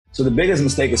So the biggest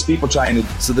mistake is people trying to...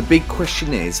 So the big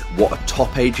question is, what are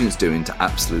top agents doing to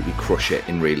absolutely crush it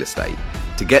in real estate?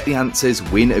 To get the answers,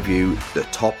 we interview the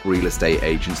top real estate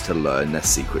agents to learn their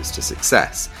secrets to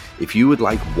success. If you would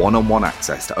like one-on-one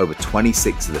access to over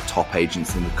 26 of the top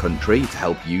agents in the country to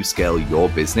help you scale your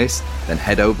business, then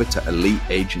head over to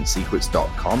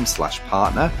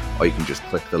eliteagentsecrets.com/partner, or you can just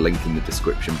click the link in the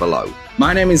description below.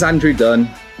 My name is Andrew Dunn.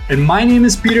 And my name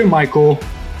is Peter Michael.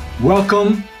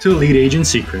 Welcome to Elite Agent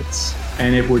Secrets.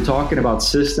 And if we're talking about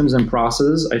systems and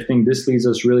processes, I think this leads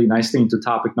us really nicely into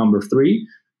topic number 3,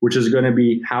 which is going to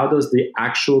be, how does the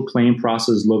actual claim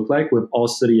process look like with all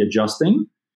city adjusting?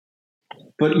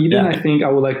 But I think I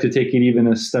would like to take it even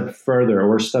a step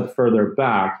further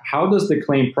back. How does the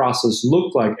claim process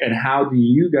look like, and how do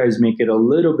you guys make it a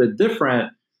little bit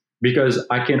different? Because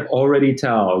I can already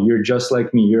tell you're just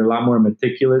like me. You're a lot more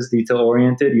meticulous,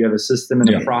 detail-oriented. You have a system and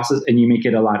a process, and you make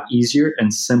it a lot easier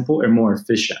and simple and more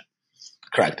efficient.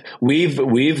 Correct.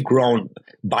 We've grown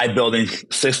by building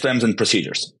systems and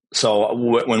procedures. So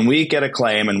when we get a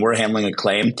claim and we're handling a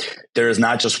claim, there is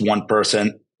not just one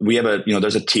person. We have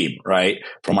there's a team, right?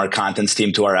 From our contents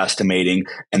team to our estimating.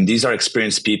 And these are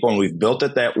experienced people. And we've built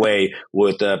it that way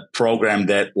with a program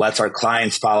that lets our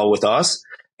clients follow with us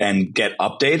and get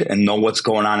updated and know what's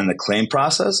going on in the claim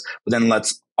process, but then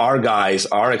lets our guys,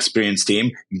 our experienced team,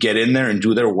 get in there and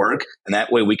do their work. And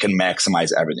that way we can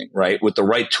maximize everything, right? With the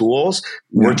right tools,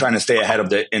 we're trying to stay ahead of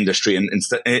the industry and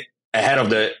ahead of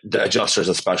the adjusters,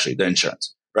 especially the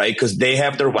insurance, right? Because they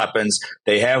have their weapons.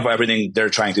 They have everything they're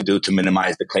trying to do to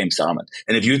minimize the claim settlement.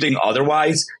 And if you think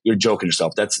otherwise, you're joking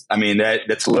yourself. That's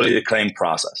literally the claim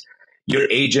process. Your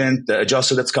agent, the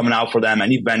adjuster that's coming out for them,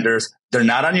 any vendors, they're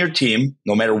not on your team,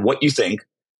 no matter what you think.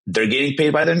 They're getting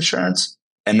paid by the insurance,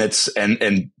 and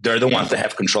they're the ones that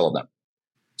have control of them.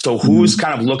 So who's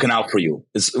kind of looking out for you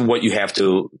is what you have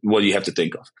to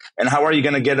think of. And how are you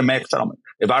going to get a max settlement?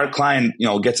 If our client,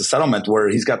 gets a settlement where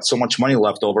he's got so much money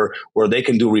left over where they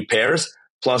can do repairs,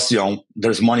 plus,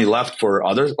 there's money left for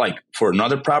others, like for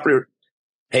another property,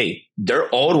 hey, they're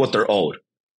owed what they're owed,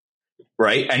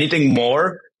 right? Anything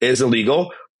more is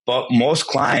illegal, but most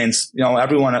clients,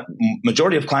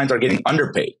 majority of clients are getting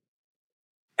underpaid,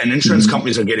 and insurance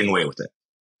companies are getting away with it.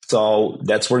 So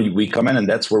that's where we come in, and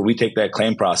that's where we take that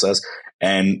claim process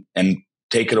and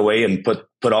take it away and put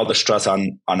all the stress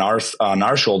on our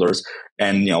shoulders,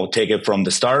 and take it from the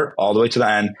start all the way to the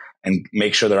end, and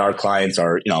make sure that our clients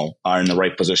are in the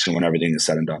right position when everything is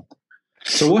said and done.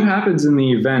 So what happens in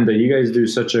the event that you guys do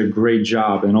such a great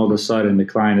job and all of a sudden the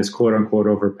client is quote unquote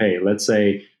overpaid? Let's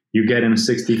say you get him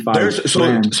 65. So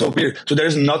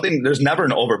there's never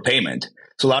an overpayment.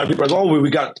 So a lot of people are like, oh, we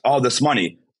got all this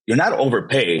money. You're not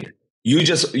overpaid. You're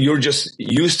just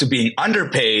used to being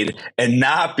underpaid and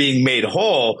not being made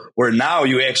whole, where now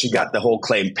you actually got the whole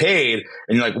claim paid,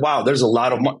 and you're like, wow, there's a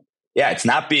lot of money. Yeah,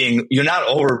 you're not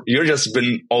over. You're just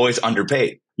been always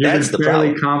underpaid. That's the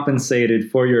problem. Compensated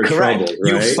for your Correct. trouble,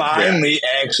 right? You finally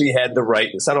actually had the right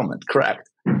settlement. Correct.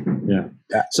 Yeah.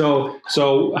 So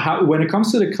when it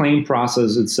comes to the claim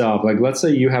process itself, like let's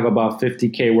say you have about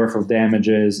 $50K worth of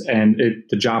damages and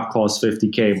the job costs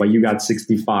 $50K, but you got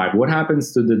 65. What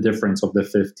happens to the difference of the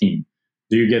 15?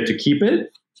 Do you get to keep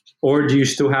it, or do you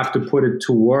still have to put it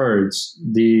towards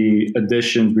the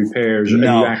additions, repairs? No. And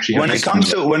you actually when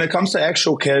it comes to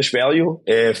actual cash value,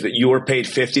 if you were paid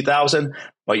 $50,000,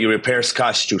 but your repairs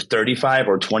cost you $35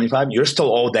 or $25, you're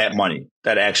still owed that money,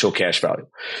 that actual cash value.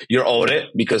 You're owed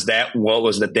it because what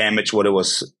was the damage, what it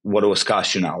was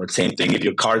cost you now. It's the same thing. If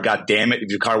your car got damaged, if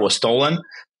your car was stolen,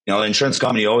 the insurance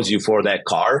company owes you for that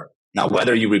car. Now,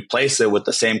 whether you replace it with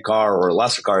the same car or a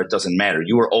lesser car, it doesn't matter.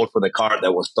 You were owed for the car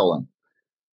that was stolen.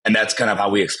 And that's kind of how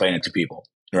we explain it to people,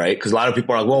 right? Because a lot of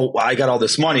people are like, well, I got all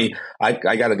this money. I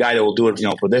got a guy that will do it,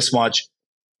 for this much.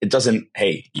 It doesn't,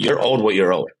 hey, you're owed what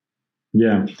you're owed.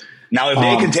 Yeah. Now, if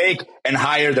they can take and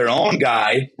hire their own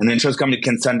guy, and the insurance company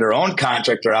can send their own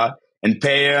contractor out and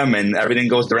pay him, and everything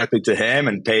goes directly to him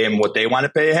and pay him what they want to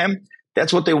pay him,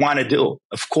 that's what they want to do,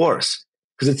 of course,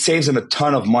 because it saves them a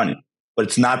ton of money, but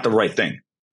it's not the right thing.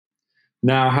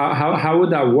 Now, how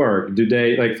would that work? Do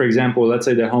they, like, for example, let's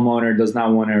say the homeowner does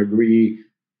not want to agree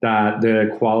that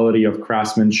the quality of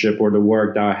craftsmanship or the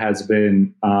work that has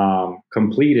been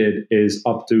completed is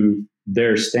up to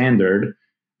their standard.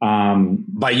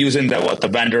 By using the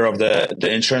vendor of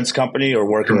the insurance company or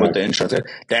working with the insurance,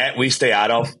 that we stay out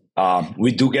of.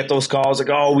 We do get those calls like,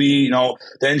 oh,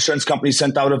 the insurance company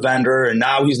sent out a vendor and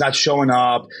now he's not showing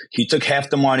up. He took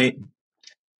half the money.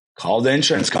 Call the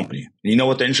insurance company. You know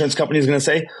what the insurance company is going to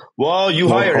say? Well, you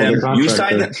hired him. You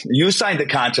signed the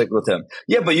contract with him.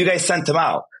 Yeah, but you guys sent him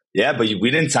out. Yeah, but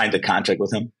we didn't sign the contract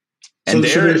with him. And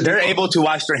they're able to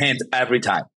wash their hands every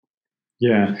time.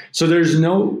 Yeah. So there's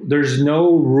no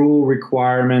rule,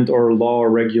 requirement, or law or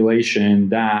regulation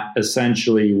that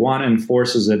essentially, one,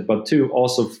 enforces it, but two,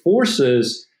 also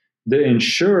forces the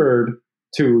insured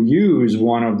to use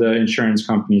one of the insurance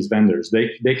company's vendors.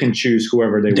 They can choose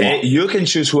whoever they want. You can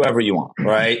choose whoever you want,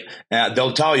 right?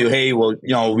 They'll tell you, hey, well,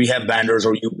 we have vendors,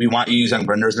 or we want you using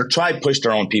vendors. They'll try to push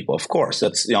their own people. Of course,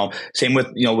 that's same with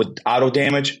with auto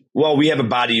damage. Well, we have a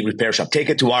body repair shop. Take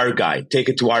it to our guy. Take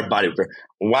it to our body repair.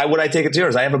 Why would I take it to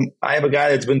yours? I have a guy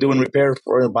that's been doing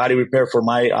body repair for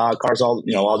my cars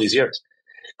all these years.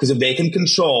 Because if they can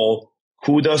control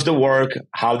who does the work,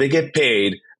 how they get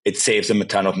paid, it saves them a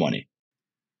ton of money.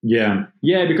 Yeah,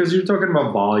 because you're talking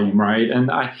about volume, right?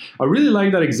 And I really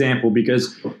like that example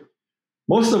because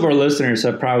most of our listeners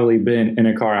have probably been in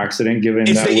a car accident. Given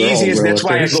it's that the easiest. That's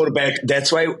why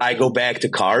I go back to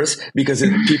cars, because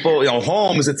people,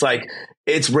 homes, it's like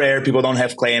it's rare. People don't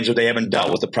have claims, or they haven't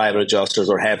dealt with the private adjusters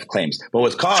or have claims. But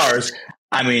with cars,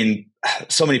 I mean,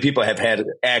 so many people have had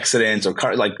accidents or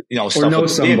stuff, or know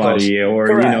somebody, or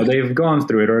Correct. They've gone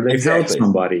through it, or they've helped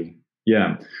somebody.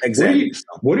 Yeah. Exactly.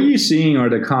 What are you seeing are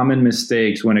the common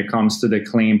mistakes when it comes to the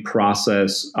claim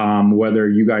process? Whether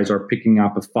you guys are picking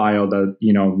up a file that,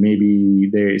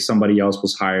 maybe somebody else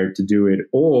was hired to do it,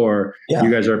 or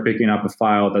you guys are picking up a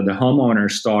file that the homeowner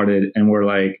started and we're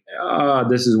like,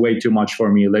 this is way too much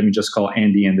for me. Let me just call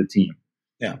Andy and the team.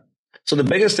 Yeah. So the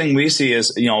biggest thing we see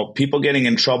is, people getting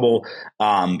in trouble,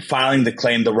 filing the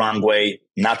claim the wrong way,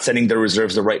 not setting their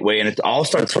reserves the right way. And it all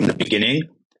starts from the beginning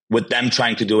with them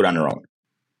trying to do it on their own.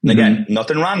 And again,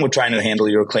 nothing wrong with trying to handle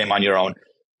your claim on your own,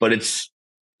 but it's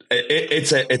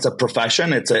a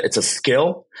profession. It's a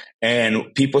skill,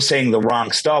 and people saying the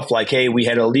wrong stuff like, hey, we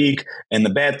had a leak in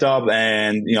the bathtub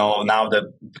and, now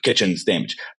the kitchen's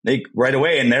damaged. They right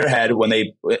away in their head, when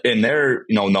in their,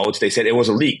 notes, they said it was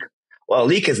a leak. Well, a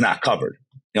leak is not covered.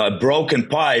 A broken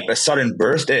pipe, a sudden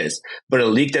burst is, but a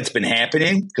leak that's been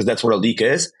happening, because that's what a leak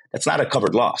is, that's not a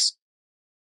covered loss.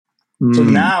 So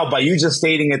now, by you just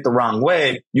stating it the wrong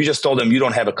way, you just told them you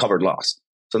don't have a covered loss.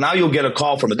 So now you'll get a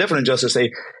call from a different adjuster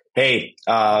say, hey,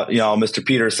 Mr.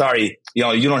 Peter, sorry, you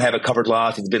don't have a covered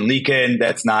loss. It's been leaking.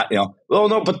 That's not, well,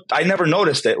 no, but I never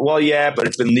noticed it. Well, yeah, but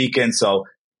it's been leaking. So,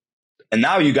 and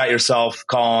now you got yourself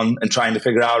calling and trying to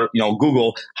figure out,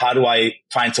 Google, how do I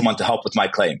find someone to help with my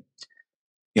claim?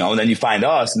 And then you find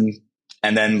us, and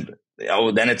then,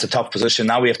 then it's a tough position.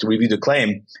 Now we have to review the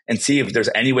claim and see if there's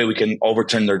any way we can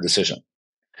overturn their decision.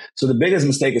 So the biggest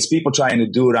mistake is people trying to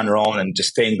do it on their own and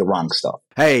just saying the wrong stuff.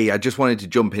 Hey, I just wanted to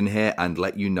jump in here and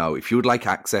let you know, if you would like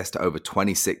access to over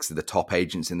 26 of the top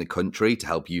agents in the country to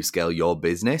help you scale your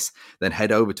business, then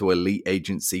head over to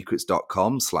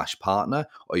eliteagentsecrets.com/partner,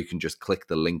 or you can just click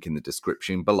the link in the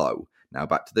description below. Now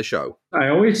back to the show. I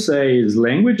always say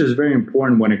language is very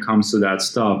important when it comes to that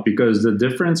stuff, because the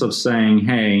difference of saying,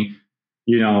 hey,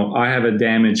 I have a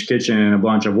damaged kitchen and a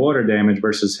bunch of water damage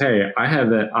versus, hey, I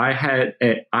had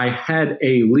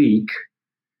a leak.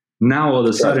 Now all of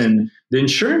a sudden, the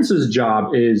insurance's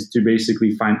job is to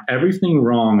basically find everything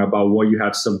wrong about what you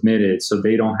have submitted, so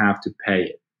they don't have to pay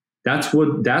it. That's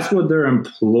what they're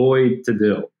employed to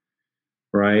do,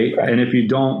 right? And if you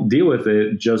don't deal with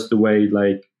it just the way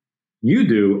like you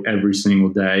do every single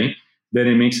day, then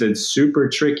it makes it super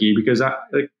tricky. Because I'll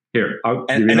give you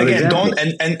another example.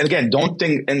 Don't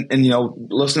think,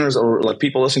 listeners or like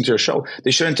people listening to your show,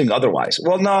 they shouldn't think otherwise.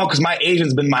 Well, no, because my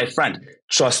agent's been my friend.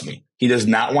 Trust me, he does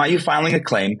not want you filing a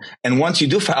claim. And once you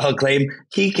do file a claim,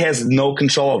 he has no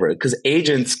control over it, because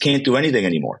agents can't do anything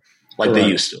anymore like they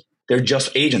used to. They're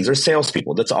just agents. They're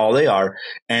salespeople. That's all they are.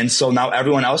 And so now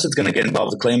everyone else that's going to get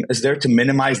involved in the claim is there to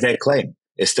minimize that claim,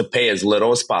 is to pay as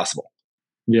little as possible.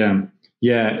 Yeah,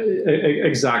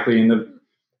 exactly. And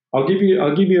I'll give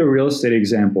you a real estate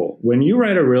example. When you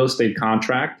write a real estate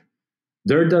contract,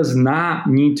 there does not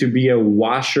need to be a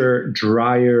washer,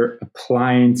 dryer,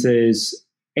 appliances,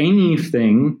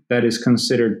 anything that is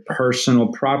considered personal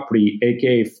property,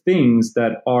 aka things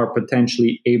that are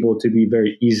potentially able to be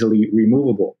very easily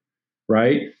removable,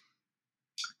 right?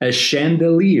 A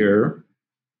chandelier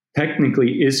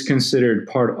technically is considered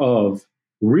part of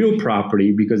real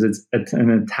property because it's an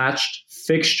attached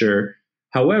fixture.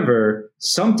 However,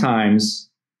 sometimes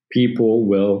people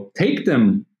will take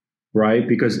them, right?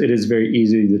 Because it is very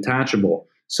easily detachable.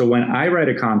 So when I write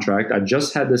a contract, I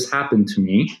just had this happen to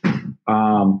me,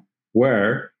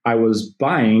 where I was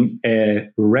buying a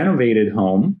renovated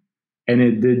home and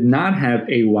it did not have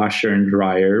a washer and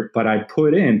dryer, but I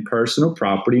put in personal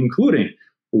property, including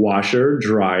washer,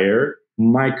 dryer,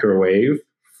 microwave,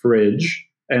 fridge,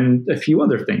 and a few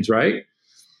other things, right?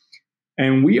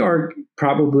 And we are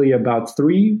probably about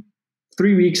three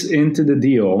weeks into the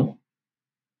deal.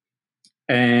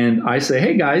 And I say,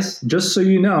 hey guys, just so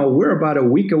you know, we're about a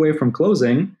week away from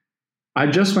closing. I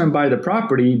just went by the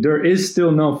property. There is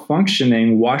still no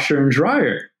functioning washer and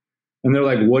dryer. And they're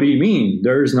like, what do you mean?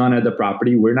 There's none at the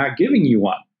property. We're not giving you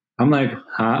one. I'm like,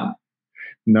 huh?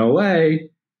 No way.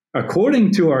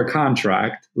 According to our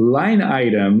contract, line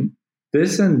item,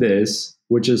 this and this,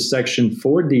 which is section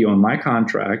 4D on my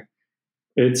contract,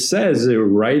 it says it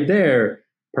right there,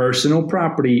 personal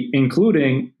property,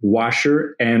 including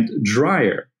washer and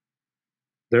dryer.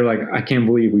 They're like, I can't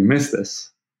believe we missed this.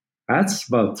 That's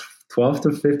about $1,200 to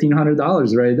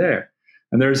 $1,500 right there.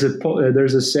 And there's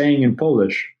a saying in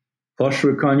Polish,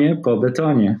 poszły konie po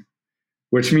betonie,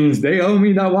 which means they owe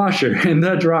me that washer and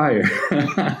that dryer.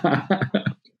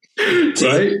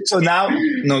 Right?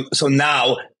 So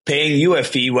now paying you a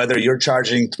fee, whether you're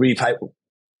charging 3-5,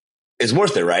 is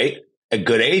worth it, right? A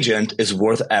good agent is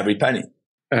worth every penny.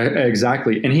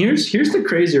 Exactly. And here's the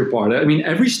crazier part. I mean,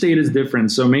 every state is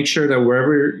different. So make sure that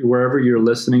wherever you're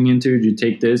listening into, you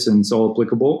take this and it's all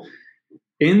applicable.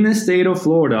 In the state of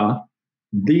Florida,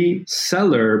 the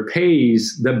seller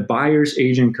pays the buyer's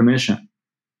agent commission.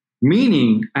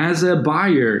 Meaning, as a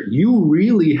buyer, you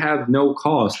really have no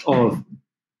cost of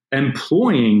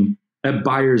employing a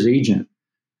buyer's agent.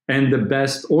 And the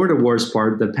best or the worst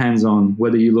part depends on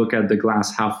whether you look at the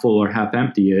glass half full or half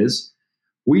empty is,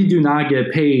 we do not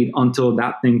get paid until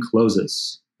that thing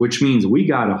closes, which means we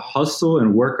got to hustle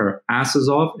and work our asses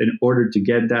off in order to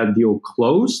get that deal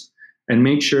closed and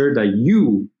make sure that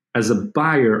you as a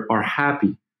buyer are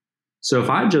happy. So if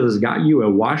I just got you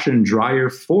a washer and dryer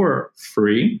for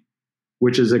free,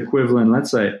 which is equivalent,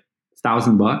 let's say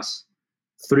 $1,000,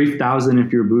 $3,000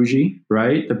 if you're bougie,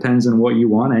 right? Depends on what you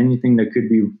want. Anything that could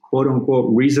be quote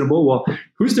unquote reasonable. Well,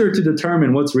 who's there to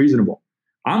determine what's reasonable?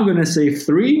 I'm going to say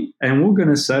 $3,000 and we're going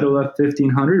to settle at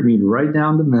 $1,500, mean right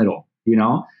down the middle, you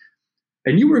know?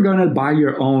 And you were going to buy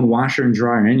your own washer and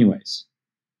dryer anyways.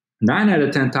 9 out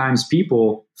of 10 times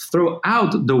people throw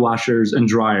out the washers and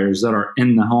dryers that are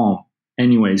in the home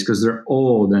anyways, because they're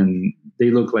old and they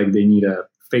look like they need a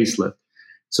facelift.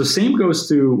 So same goes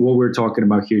to what we're talking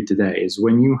about here today is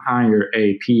when you hire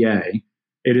a PA,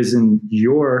 it is in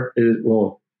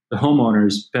the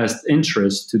homeowner's best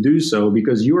interest to do so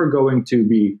because you are going to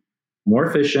be more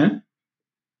efficient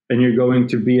and you're going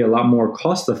to be a lot more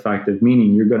cost effective,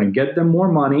 meaning you're going to get them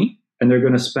more money and they're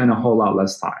going to spend a whole lot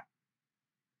less time.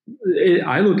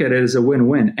 I look at it as a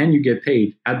win-win, and you get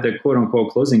paid at the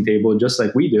quote-unquote closing table just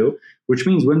like we do, which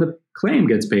means when the claim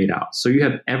gets paid out. So you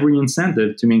have every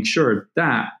incentive to make sure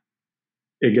that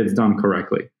it gets done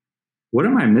correctly. What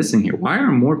am I missing here? Why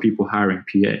are more people hiring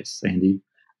PAs, Andy?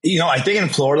 You know, I think in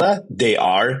Florida, they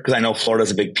are, because I know Florida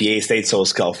is a big PA state, so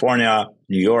is California,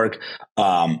 New York.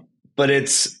 But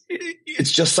it's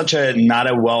just such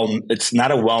not a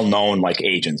well-known like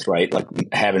agent, right? Like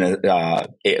having a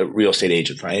real estate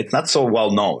agent, right? It's not so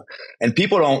well known. And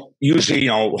people don't usually,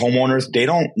 homeowners, they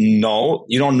don't know,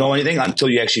 you don't know anything until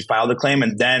you actually file the claim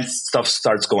and then stuff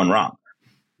starts going wrong.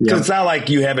 Because it's not like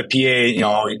you have a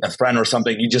PA, a friend or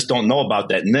something, you just don't know about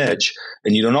that niche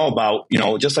and you don't know about,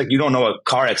 just like you don't know a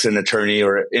car accident attorney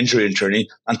or injury attorney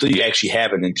until you actually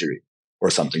have an injury or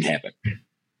something happen.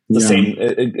 Same,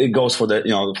 it goes for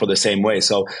the same way.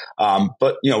 So,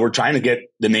 but we're trying to get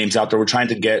the names out there. We're trying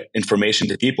to get information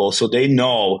to people so they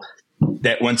know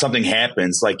that when something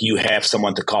happens, like you have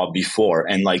someone to call before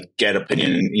and like get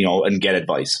opinion, and get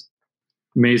advice.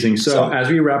 Amazing. So as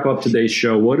we wrap up today's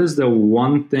show, what is the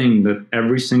one thing that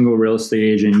every single real estate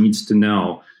agent needs to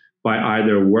know by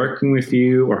either working with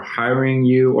you or hiring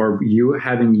you or you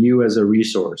having you as a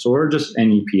resource or just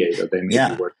any PA that they may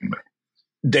be working with?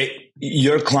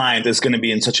 Your client is going to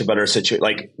be in such a better situation.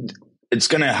 Like it's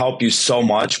going to help you so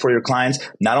much for your clients,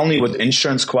 not only with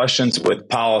insurance questions, with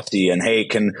policy and, hey,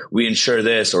 can we insure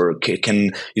this? Or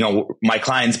can, my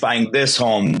client's buying this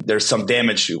home, there's some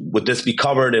damage. Would this be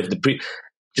covered if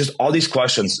just all these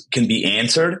questions can be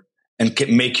answered and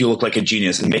can make you look like a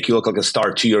genius and make you look like a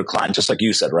star to your client, just like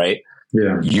you said, right?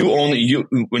 Yeah. When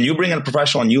you bring in a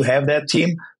professional and you have that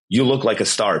team, you look like a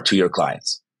star to your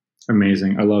clients.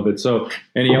 Amazing. I love it. So,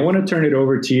 Andy, I want to turn it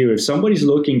over to you. If somebody's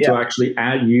looking to actually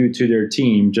add you to their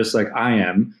team, just like I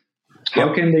am,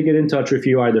 how can they get in touch with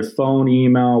you? Either phone,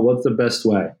 email, what's the best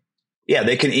way? Yeah,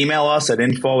 they can email us at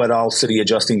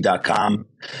info@allcityadjusting.com.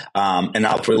 And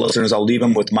for listeners, I'll leave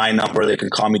them with my number. They can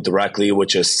call me directly,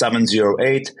 which is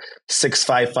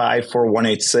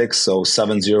 708-655-4186. So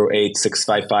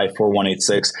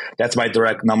 708-655-4186. That's my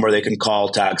direct number. They can call,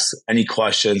 text, any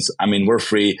questions. I mean, we're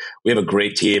free. We have a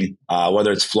great team,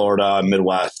 whether it's Florida,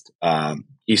 Midwest,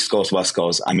 East Coast, West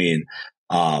Coast. I mean,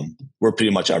 we're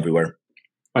pretty much everywhere.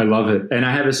 I love it. And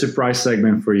I have a surprise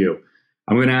segment for you.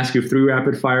 I'm going to ask you 3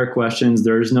 rapid fire questions.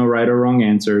 There's no right or wrong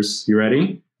answers. You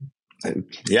ready?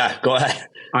 Yeah, go ahead.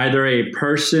 Either a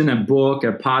person, a book,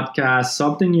 a podcast,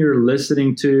 something you're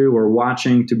listening to or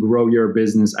watching to grow your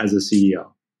business as a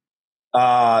CEO.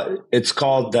 It's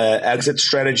called The Exit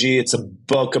Strategy. It's a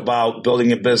book about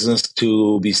building a business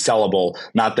to be sellable.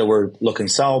 Not that we're looking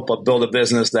to sell, but build a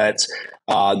business that's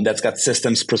got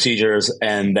systems, procedures,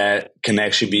 and that can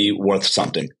actually be worth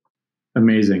something.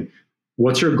 Amazing.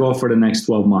 What's your goal for the next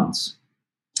 12 months?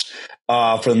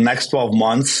 For the next 12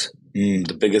 months,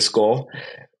 the biggest goal,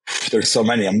 there's so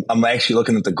many. I'm actually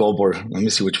looking at the goal board. Let me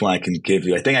see which one I can give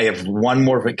you. I think I have one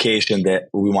more vacation that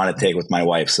we want to take with my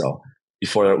wife. So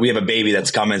before we have a baby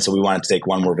that's coming, so we wanted to take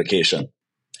one more vacation.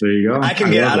 There you go. I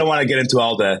don't want to get into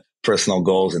all the personal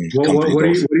goals and company goals. What do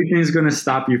you think is going to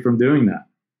stop you from doing that?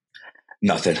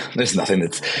 Nothing. There's nothing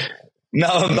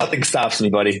nothing stops me,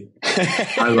 buddy.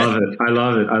 I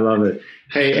love it.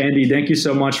 Hey, Andy, thank you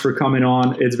so much for coming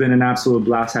on. It's been an absolute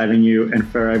blast having you. And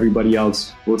for everybody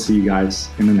else, we'll see you guys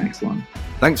in the next one.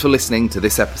 Thanks for listening to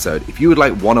this episode. If you would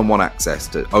like one-on-one access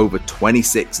to over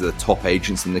 26 of the top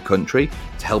agents in the country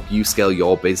to help you scale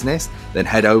your business, then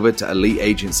head over to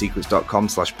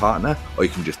eliteagentsecrets.com/partner, or you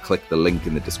can just click the link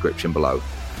in the description below.